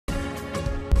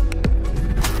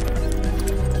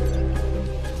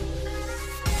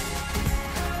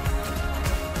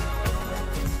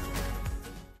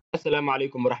السلام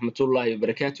عليكم ورحمة الله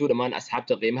وبركاته dhamaan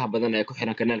asxaabta qiimaha badan ee ku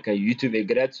xiran kanaalka YouTube ee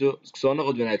Garaadso isku soo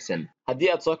noqod wanaagsan haddii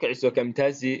aad soo kiciso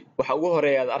camtasia waxa ugu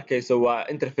horeeya aad arkayso waa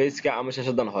interface-ka ama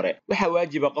shashadan hore waxa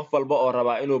waajiba qof walba oo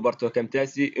raba inuu barto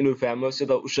camtasia inuu fahmo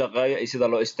sida uu shaqeeyo iyo sida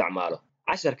loo isticmaalo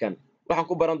casharkan waxaan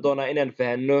ku baran doonaa inaan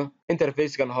fahanno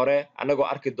interface-kan hore anagoo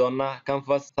arki doona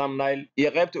canvas thumbnail iyo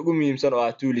qaybta ugu muhiimsan oo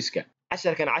ah toolska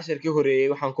casharkan casharkii horeeyay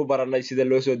waxaan ku baranay sida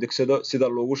loo soo degsado sida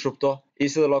loogu shubto iyo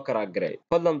sida loo karaagareeyo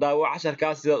fadlan daawo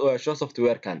casharkaas sida uu hesho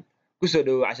software-kan ku soo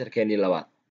dhawow casharkeennii labaad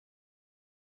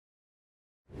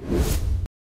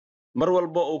mar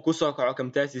walba uu ku soo kaco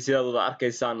camtasia sidaad wada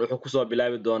arkaysaan wuxuu ku soo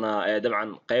bilaabi doonaa dabcan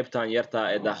qaybtan yarta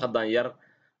ee daaqadan yar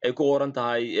ay ku qoran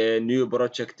tahay new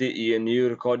project iyo new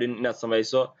recording inaad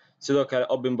samayso sidoo kale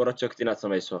open project inaad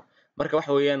samayso marka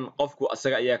waxa weeyaan qofku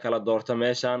asaga ayaa kala doorta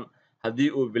meeshan haddii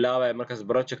uu bilaabayo markaas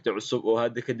project cusub oo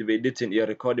hadda kadib editing iyo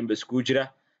recording ba isku jira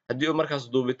haddii uu markaas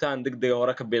duubitaan degdeg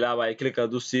hore ka bilaabayo click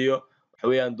adu siiyo waxa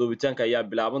weeyaan duubitaanka ayaa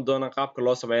bilaaban doona qaabka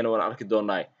loo sameeyana waan arki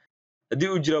doonaa haddii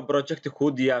uu jiro project ku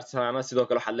diyaarsanaana sidoo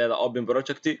kale waxaad leedahay open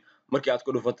project markii aad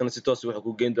ku dhufatana si toos wuxuu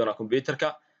ku geyn doonaa computerka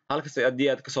halkaas haddii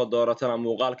aad ka soo dooratana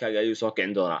muuqaalkaaga ayuu soo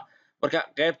kicin doonaa marka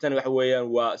qaybtan waxa weeyaan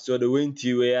waa soo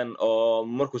dhaweyntii weeyaan oo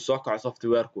markuu soo kaco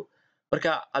software-ku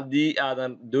marka haddii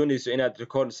aadan doonayso inaad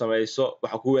record samayso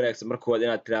waxa ku wanaagsan marka waad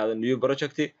inaad tiraahdo new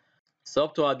project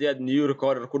sababtoo haddii aad new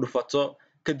recorder ku dhufato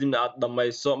kadibna aad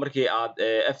dhamayso markii aad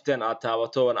F10 aad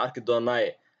taabato waan arki doonaa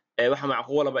waxa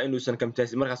macquul ah inuusan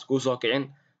camtasia markaas ku soo kicin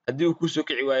haddii uu ku soo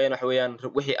kici waayeen waxa weeyaan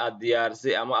wixii aad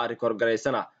diyaarsay ama aad record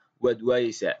gareysana waad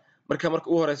waayaysaa marka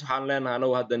ugu horeysa waxaan leenahay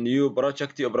anagu hadda new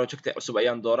project iyo project cusub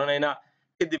ayaan dooranaynaa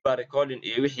kadib baa recording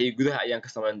iyo wixii gudaha ayaan ka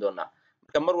samayn doonaa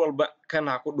marka mar walba kan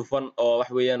ha ku dhufan oo wax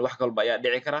weeyaan wax kalba ayaa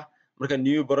dhici kara marka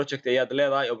new project ayaad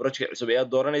leedahay oo project cusub ayaad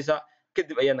dooranaysaa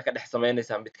kadib ayaadna ka dhex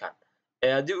samaynaysaa midkan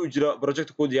haddii uu jiro project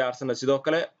ku diyaarsana sidoo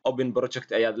kale open project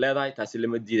ayaad leedahay taasi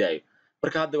lama diidayo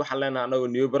marka hadda waxaan leenahay anagu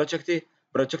new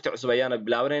project cusub ayaana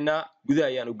bilaabanaynaa gudaha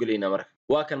ayaan u gelaynaa marka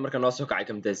waa kan marka noo soo kacay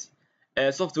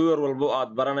camtasia software walba aad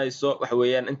baranayso waxa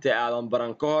weeyaan inta aadan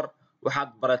baran ka hor waxaad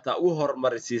barataa ugu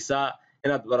hormarisiisaa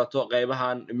inaad barato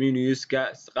qaybahan menuska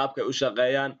qaabka u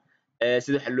shaqeeyaan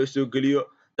sida wax loo soo geliyo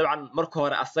dabcan marka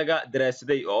hore asaga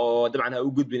daraasaday oo dabcan ha u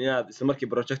gudbin inaad isla markii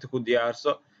project ku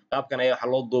diyaarso qaabkan ayaa waxa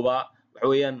loo duubaa waxa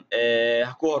weeyaan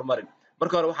ha ku hormarin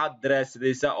marka hore waxaad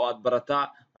daraasadaysaa oo aad barataa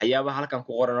waxyaabaha halkan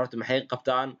ku qoran horta maxay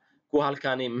qabtaan kuwa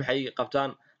halkani maxay qabtaan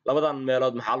labadan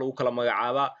meelood maxaa lagu kala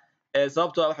magacaabaa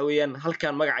sababtoo waxa weeyaan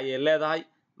halkan magac ayay leedahay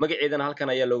magaceedana halkan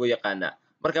ayaa looga yaqaanaa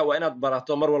marka waa inaad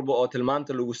barato mar walba oo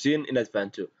tilmaanta lagu siin inaad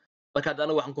fahanto marka hadda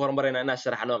anagu waxaan ku hormaraynaa inaan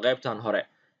sharaxno qaybtan hore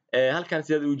halkan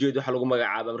sidaad u jeedo waxa lagu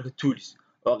magacaabaa marka tools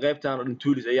oo qaybtan oo dhan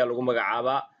tools ayaa lagu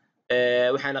magacaabaa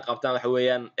waxayna qabtaan waxa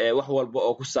weeyaan wax walba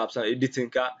oo ku saabsan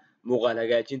editingka muuqaal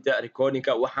hagaajinta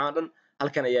recordingka waxaan dhan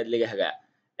halkan ayaa laga hagaa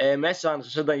meeshan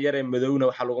shashadan yar ee madowna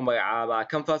waxa lagu magacaabaa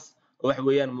canvas oo wax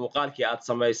weeyaan muuqaalkii aad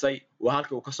samaysay waa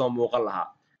halka uu ka soo muuqan lahaa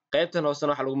qaybtan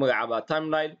hoosena waxa lagu magacaabaa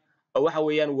thumbnail oo waxa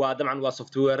weeyaan waa dabcan waa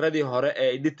software-radii hore ee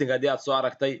editing haddii aad soo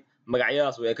aragtay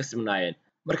magacyadaas way ka simnaayeen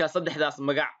marka saddexdaas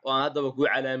magac oo aan haddaba ku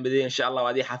calaamadeeyay insha Allah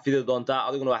waad xafidi doontaa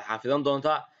adiguna waad xafidan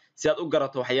doontaa si aad u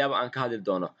garato waxyaabo aan ka hadli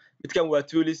doono midkan waa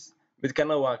tools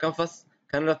midkana waa canvas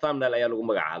kana thumbnail ayaa lagu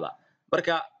magacaabaa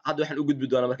marka hadda waxaan u gudbi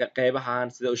doonaa marka qaybahan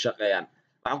sida u shaqeeyaan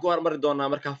waxaan ku hormari doonaa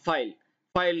marka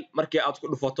file markii aad ku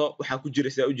dhufato waxa ku jira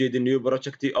sida u jeedin new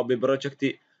project open project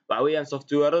waxa weeyaan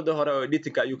software-rada hore oo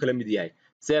editing ayuu kala mid yahay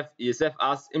save iyo save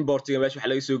as importiga meesha wax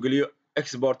laga soo geliyo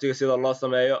exportiga sida loo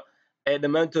sameeyo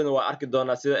dhamaantoodna waa arki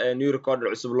doonaa sida new recorder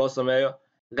cusub loo sameeyo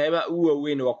qaybaha ugu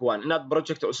waaweyn waa kuwan inaad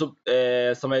project cusub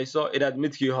samayso inaad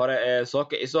midkii hore soo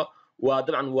kiciso waa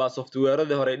dabcan waa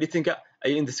software-rada hore editingka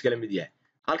ayay intaas kala mid yahay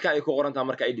halka ay ku qoran tahay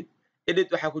marka edit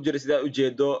waxa ku jira sida u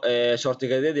jeedo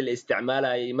shortcutyada la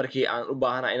isticmaalayay markii aan u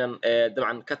baahanahay inaan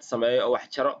dabcan cut sameeyo oo wax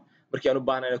jaro markii aan u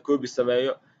baahanahay inaan copy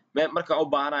sameeyo marka u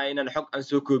baahanahay inaan xog aan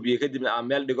soo koobiyo kadibna aan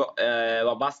meel dhigo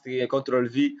waa paste control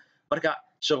v marka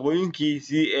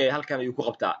shaqooyinkiisii halkan ayuu ku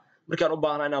qabtaa markaan u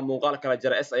baahanahay inaan muuqaal kala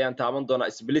jaro s ayaan taaban doonaa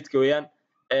splitka weeyaan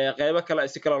qaybo kale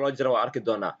si kale loo jaro waa arki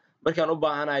doonaa markaan u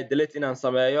baahanahay delete inaan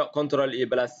sameeyo control iyo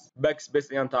plus backspace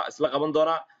ayaan isla qaban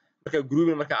doonaa marka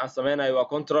grouping marka aan sameynayo waa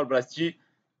control plus g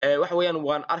waxa weeyaan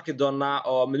waan arki doonaa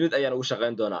oo mid ayaan ugu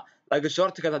shaqeyn doonaa laakiin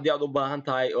shortcut haddii aad u baahan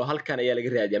tahay oo halkan ayaa laga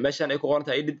raadiyaa meeshan ay ku qoran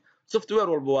tahay edit software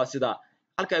walba waa sida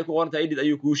halka ay ku qoran tahay edit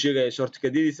ayuu kuu sheegaya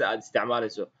shortcutyadiisa aad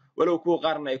isticmaalayso walow kuwa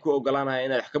qaarna ay ku ogolaanayaan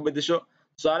inaad wax ka bedesho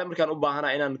tusaale markaan u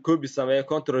baahanahay inaan copy sameeyo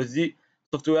control z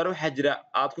software waxa jira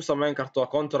aad ku sameyn karto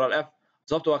control f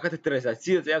sababtoo waa ka tirtiraysaa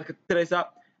sidaas ayaad ka tirtiraysaa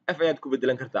f ayaad ku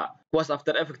bedelan kartaa kuwaas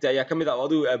after effect ayaa kamid ah oo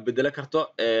adigu aad bedelan karto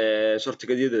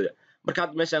shortcutyadooda marka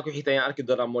had meeshaan ku xigta ayaan arki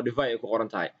doonaa modify ay ku qoran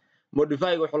tahay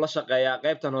modify wuxuu la shaqeeyaa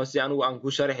qaybtan hoose anigu aan ku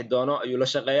sharxi doono ayuu la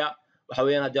shaqeeyaa waxa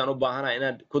weeyaan haddii aan u baahanahay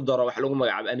inaan ku daro wax lagu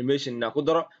magacaabo animation inaan ku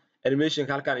daro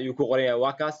animationka halkan ayuu ku qoran yahay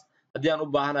waa kaas haddii aan u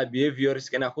baahanahay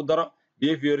behaviorska inaan ku daro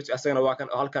behaviorska asagana waa kan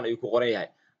halkan ayuu ku qoran yahay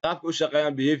qaabka u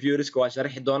shaqeeyaan behaviorska waa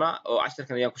sharxi doonaa oo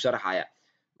casharkan ayaan ku sharaxaya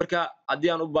marka haddii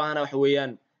aan u baahanahay waxa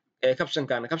weeyaan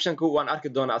captionka waan arki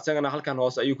doonaa asagana halkan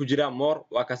hoose ayuu ku jiraa more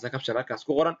waa kaas caption halkaas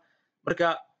ku qoran marka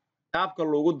qaabka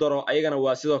lagu daro ayagana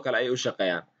waa sidoo kale ay u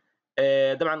shaqeeyaan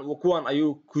dabcan kuwan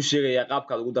ayuu ku sheegayaa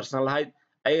qaabka aad ugu darsan lahayd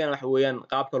ayagana waxa weeyaan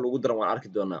qaabka lagu daro waan arki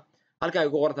doonaa halka ay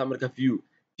ku qortaa marka view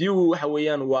waxa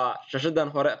weeyaan waa shashadan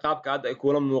hore qaabka aad ay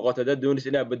kula muuqato dad doonaysa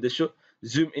inaad bedesho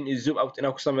zoom in iyo zoom out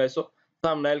inaad ku sameeyso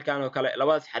thumbnail-kan oo kale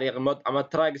labadaas xariiqmood ama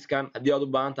trackskan haddii aad u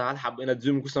baahan tahay hal xab inaad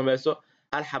zoom ku sameeyso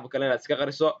hal xab kale inaad iska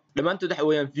qariso dhammaantood waxa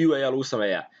weeyaan view ayaa lagu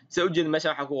sameeyaa sida ujeed meesha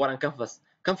waxa ku qoran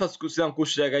canvasku sidaan ku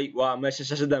sheegay waa meesha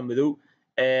shashadan madow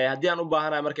haddii aan u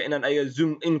baahanahay marka inaan ayaga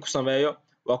zoom in ku sameeyo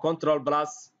waa control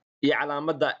plus iyo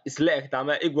calaamada isla egta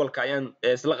ama equalka ayaan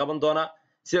isla qaban doonaa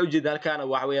sida ujeed halkaana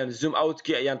waxa weeyaan zoom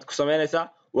out-ki ayaan ku sameynaysaa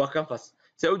waa canvas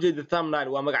sida ujeed thumbnail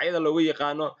waa magacyada loogu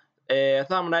yaqaano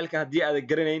thumbnail-ka haddii aad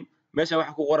garanayn meesha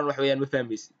waxa ku qoran wax weeyaan ma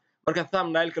fahmaysid marka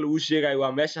thumbnail-ka lagu sheegay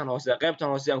waa meeshan hoose qaybtan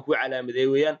hoose aan ku calaamadeeyay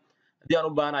weeyaan haddii aan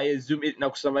u baahanahay zoom in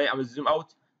ku sameeyo ama zoom out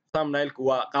thumbnail-ka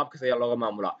waa qaabkaas ayaa looga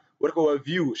maamulaa warka waa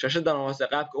view shashadan hoose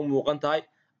qaabka u muuqan tahay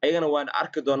ayagana waan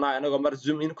arki doonaa anagoo mar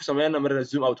zoom in ku sameynayna marna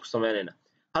zoom out ku sameynayna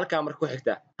halkaa marka ku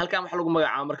xigta halkaan waxa lagu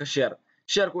magacaabo marka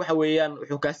shareku waxa weeyaan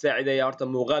wuxuu ka saacideeyaa horta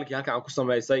muuqaalkii halkaan aan ku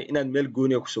sameysay inaad meel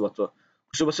gooni ku shubato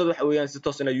shubashadu waxa weeyaan si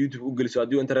toos inaad YouTube u geliso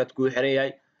haddii internet ku xiran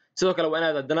yahay sidoo kale waa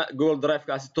inaad haddana Google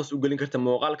Drive-ka si toos u gelin karta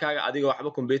muuqaalkaaga adiga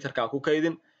waxba computer-ka ku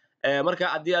kaydin marka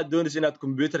haddii aad doonayso inaad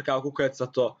computer-ka ku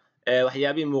kaydsato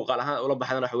waxyaabihii muuqaal ahaan ula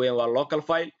baxdan waxa weeyaan waa local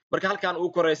file marka halkaan uu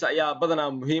koreysa ayaa badanaa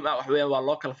muhiim ah waxa weeyaan waa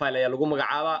local file ayaa lagu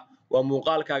magacaabaa waa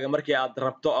muuqaalkaaga markii aad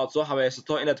rabto aad soo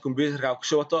habaysato inaad computer-ka ku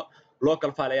shubato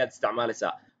local file ayaad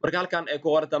isticmaalaysaa marka halkaan ay ku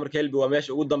qoranta marka helbi waa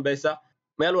meesha ugu dambaysa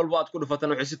meel walba aad ku dhufatan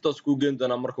waxay si toos ku geyn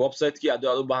doonaa marka website-kii aad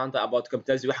u baahan tahay about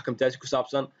camtasia wax camtasia ku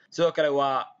saabsan sidoo kale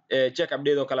waa check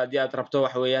update oo kale haddii aad rabto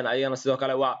wax weeyaan ayana sidoo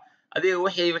kale waa adiga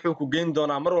wuxuu ku geyn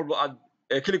doonaa mar walba aad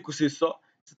click ku siiso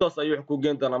si toos ayuu ku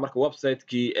geyn doonaa marka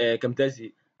website-kii camtasia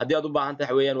haddii aad u baahan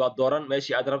tahay weeyaan waa dooran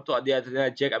meeshii aad rabto haddii aad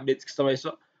inaad check update ka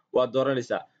samayso waa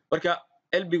dooranaysaa marka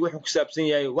elbiga wuxuu ku saabsan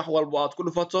yahay wax walba aad ku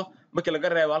dhufato marka laga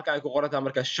reebo halka ay ku qoran tahay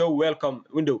marka show welcome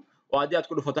window oo haddii aad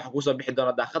ku dhufato waxa ku soo bixi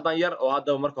doona daaqadan yar oo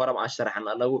hadda marka hore aan sharaxan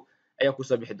anagu ayaa ku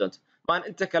soo bixi doonta maan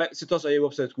inta kale si toos ayay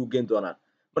website ku geyn doonaan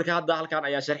marka hadda halkaan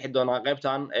ayaa sharxi doonaa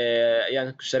qaybtan ayaan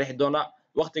sharxi doonaa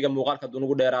waqtiga muuqaalka duu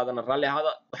nagu dheeraadana raalli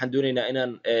ahada waxaan doonaynaa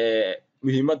inaan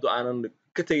muhiimadu aanan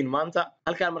ka tagin maanta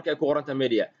halkaan marka ay ku qoran tahay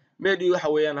media waxa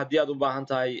weeyaan haddii aad u baahan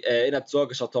tahay inaad soo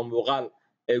gashato muuqaal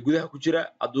gudaha ku jira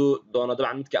hadduu doono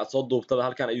dabcan midkii aad soo duubtada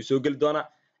halkaan ayuu soo geli doonaa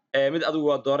mid adigu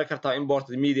waa dooran kartaa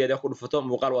imported media ku dhufato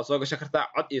muuqaal waa soo gashan kartaa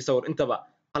cod iyo sawir intaba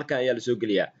halkaan ayaa la soo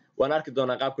geliyaa waan arki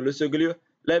doonaa qaabka loo soo geliyo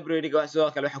library-ga sidoo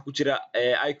kale waxa ku jira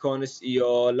icons iyo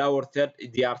lower third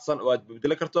diyaarsan oo aad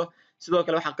bedeli karto sidoo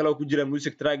kale waxa kale oo ku jira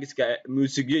music trackska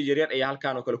muusigyo yaryar ayaa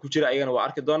halkaan oo kale ku jira ayagana waa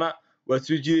arki doonaa waad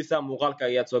soo jiidaysaa muuqaalka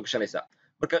ayaad soo gashanaysaa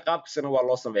marka qaabkiisana waa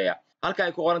loo sameeyaa halka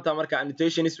ay ku qoran tahay marka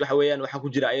annotations waxa weeyaan waxa ku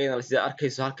jira ayagana sida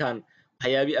arkayso halkaan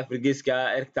waxyaabii afrigeeska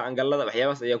ergta angalada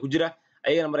waxyaabaas ayaa ku jira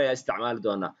ayagana mar ayaa isticmaali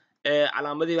doonaa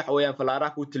calaamadii waxa weeyaan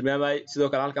falaaraha ku tilmaamay sidoo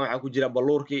kale halkaan waxa ku jira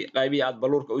baluurkii qaybihii aad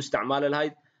baluurka u isticmaali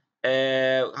lahayd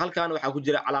halkaan waxa ku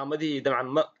jira calaamadii dabcan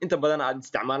inta badan aad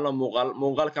isticmaalno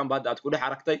muuqaalkan baad aad ku dhex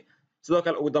aragtay sidoo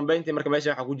kale ugu dambeyntii marka meesha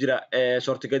waxa ku jira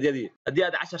shortcutyadii haddii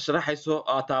aad cashar sharaxayso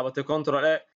aad taabatay control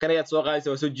a kan ayaad soo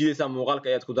qaadaysaa waa soo jiidaysaa muuqaalka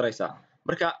ayaad ku daraysaa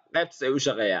marka qaybtaas ay u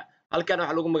shaqeeyaa halkaan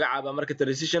waxa lagu magacaabaa marka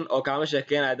transition oo kaama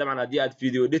sheekeynaya dabcan haddii aad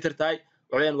video editor tahay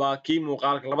waxaan waa kii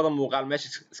muuqaalka labada muuqaal meesha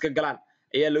iska galaan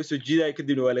ayaa loo soo jiidaya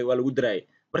kadibna waa lagu daraayay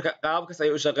marka qaabkaas ay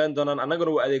u shaqeyn doonaan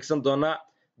annaguna waa adeegsan doonaa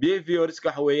behaviorska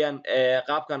waxa weeyaan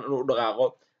qaabkan inuu dhaqaaqo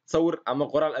sawir ama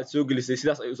qoraal aad soo gelisay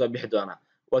sidaas ay u soo bixi doonaa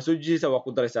waa soo jiidaysaa waa ku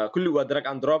daraysaa kulli waa drag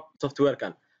and drop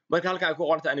software-kan marka halka ay ku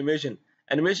qorto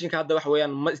animationka hadda waxa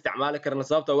weeyaan ma isticmaali karna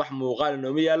sababta wax muuqaal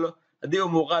nooma yaalo haddii uu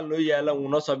muuqaal noo yaalo wuu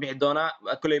noo soo bixi doonaa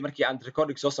kulli markii aan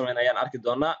recording soo sameyn ayaan arki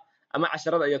doonaa ama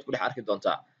casharada ayaad ku dhex arki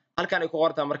doontaa halkaan ay ku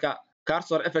qortaa marka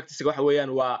cursor effects waxa weeyaan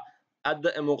waa hadda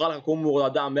muuqaalka ku muuqdo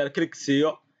hadda aan meel click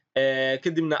siiyo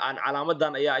kadibna aan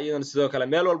calaamadan ayaa iyadana sidoo kale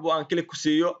meel walba aan click ku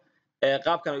siiyo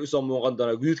qaabkan ay u soo muuqan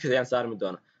doonaa guudka ayaan saarmi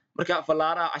doonaa marka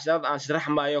falaaraha casharada aan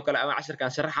sharaxmayo kale ama casharka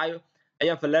aan sharaxayo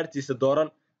ayaan falaartiisa dooran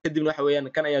kadibna waxa weeyaan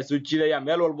kan ayaa soo jiidaya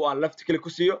meel walba aan left click ku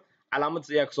siiyo calaamadaas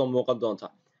ayaa ka soo muuqan doonta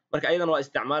marka ayadana waa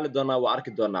isticmaali doonaa waa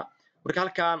arki doonaa marka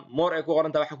halkaan more ay ku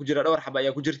qoran tahay waxa ku jira dhowr xaba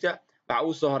ayaa ku jirta waxa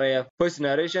uu soo horeeya voice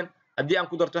narration haddii aan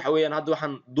ku darto waxa weeyaan hadda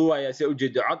waxaan duubayaa si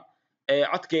ujeedo cod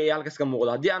codkay ayaa halkaas ka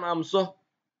muuqda haddii aan aamuso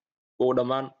wuu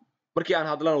dhammaan markii aan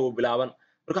hadlana wuu bilaaban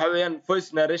marka waxa weeyaan voice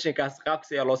narrationkaas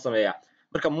qaabkiisa ayaa loo sameeyaa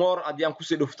marka more haddii aan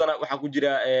kusii dhuftana waxaa ku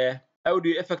jira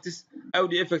audio effects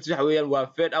waxa weeyaan waa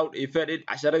fade out iyo fade in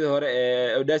casharadii hore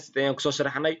Audacity ayaan kusoo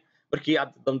sharaxnay markii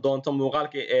aad doonto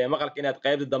maqalka inaad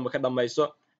qaybta dambe ka dhamayso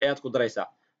ayaad ku daraysaa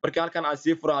marka halkan aan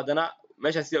sii furo hadana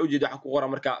meesha sida ujeedo waxa ku qoran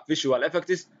marka visual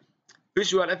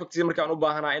effects markaan u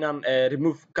baahana inaan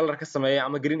remove color ka sameeyo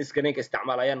ama green screen ka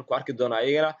isticmaalo ayaan ku arki doonaa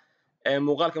iyagana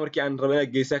muuqaalka markii aan rabo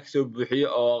inaan geesaha kasoo buuxiyo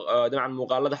oo dabcan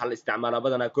muuqaalada waxa la isticmaalaa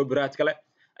badanaa copyright kale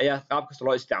ayaa qaabkaas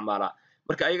loo isticmaalaa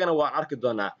marka ayagana waan arki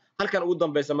doonaa halkan ugu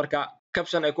dambaysa marka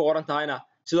caption ay ku qoran tahayna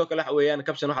sidoo kale waxa weeyaan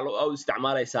caption waxa loo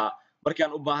isticmaalaysaa markii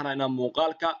aan u baahana inaan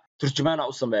muuqaalka turjumaana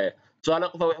u sameeyo su'aalo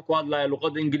qof wuxuu ku hadlayaa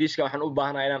luqadda Ingiriiska waxaan u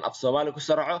baahanahay inaan af Soomaali ku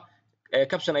sharxo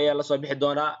caption ayaa la soo bixi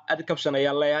doonaa add caption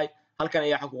ayaa leeyahay halkan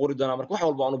ayaa ku qori doonaa marka wax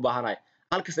walba aan u baahanahay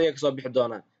halkaas ayaa ka soo bixi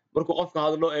doonaa markuu qofka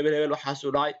hadlo hebel waxaas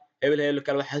u dhahay hebel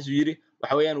kale waxaas u yiri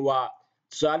waxa weeyaan waa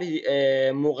su'aalihii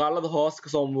muuqaalada hoos ka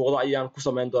soo muuqda ayaan ku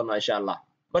sameyn doonaa insha Allah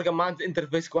marka maanta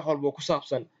interface-ka wax walba ku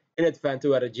saabsan inaad fahanto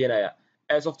waa rajeenaya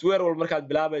software walba markaad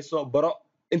bilaabayso baro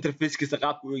interface-kiisa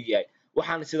qaabku u yahay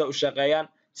waxaan sida u shaqeeyaan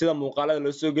sida muuqaalada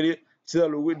loo soo geliyo sida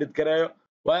lagu edit gareeyo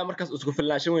waayo markaas isku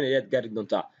filnaansho weyn ayaad gaari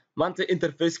doontaa maanta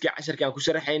interface-ka casharka aan ku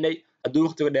sharaxaynay hadduu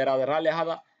waqtiga dheeraada raalli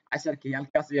ahada casharkii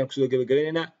halkaas ayaan kusoo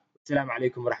gabagabaynaynaa assalaamu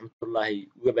calaykum waraxmatullaahi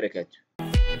wabarakaatuh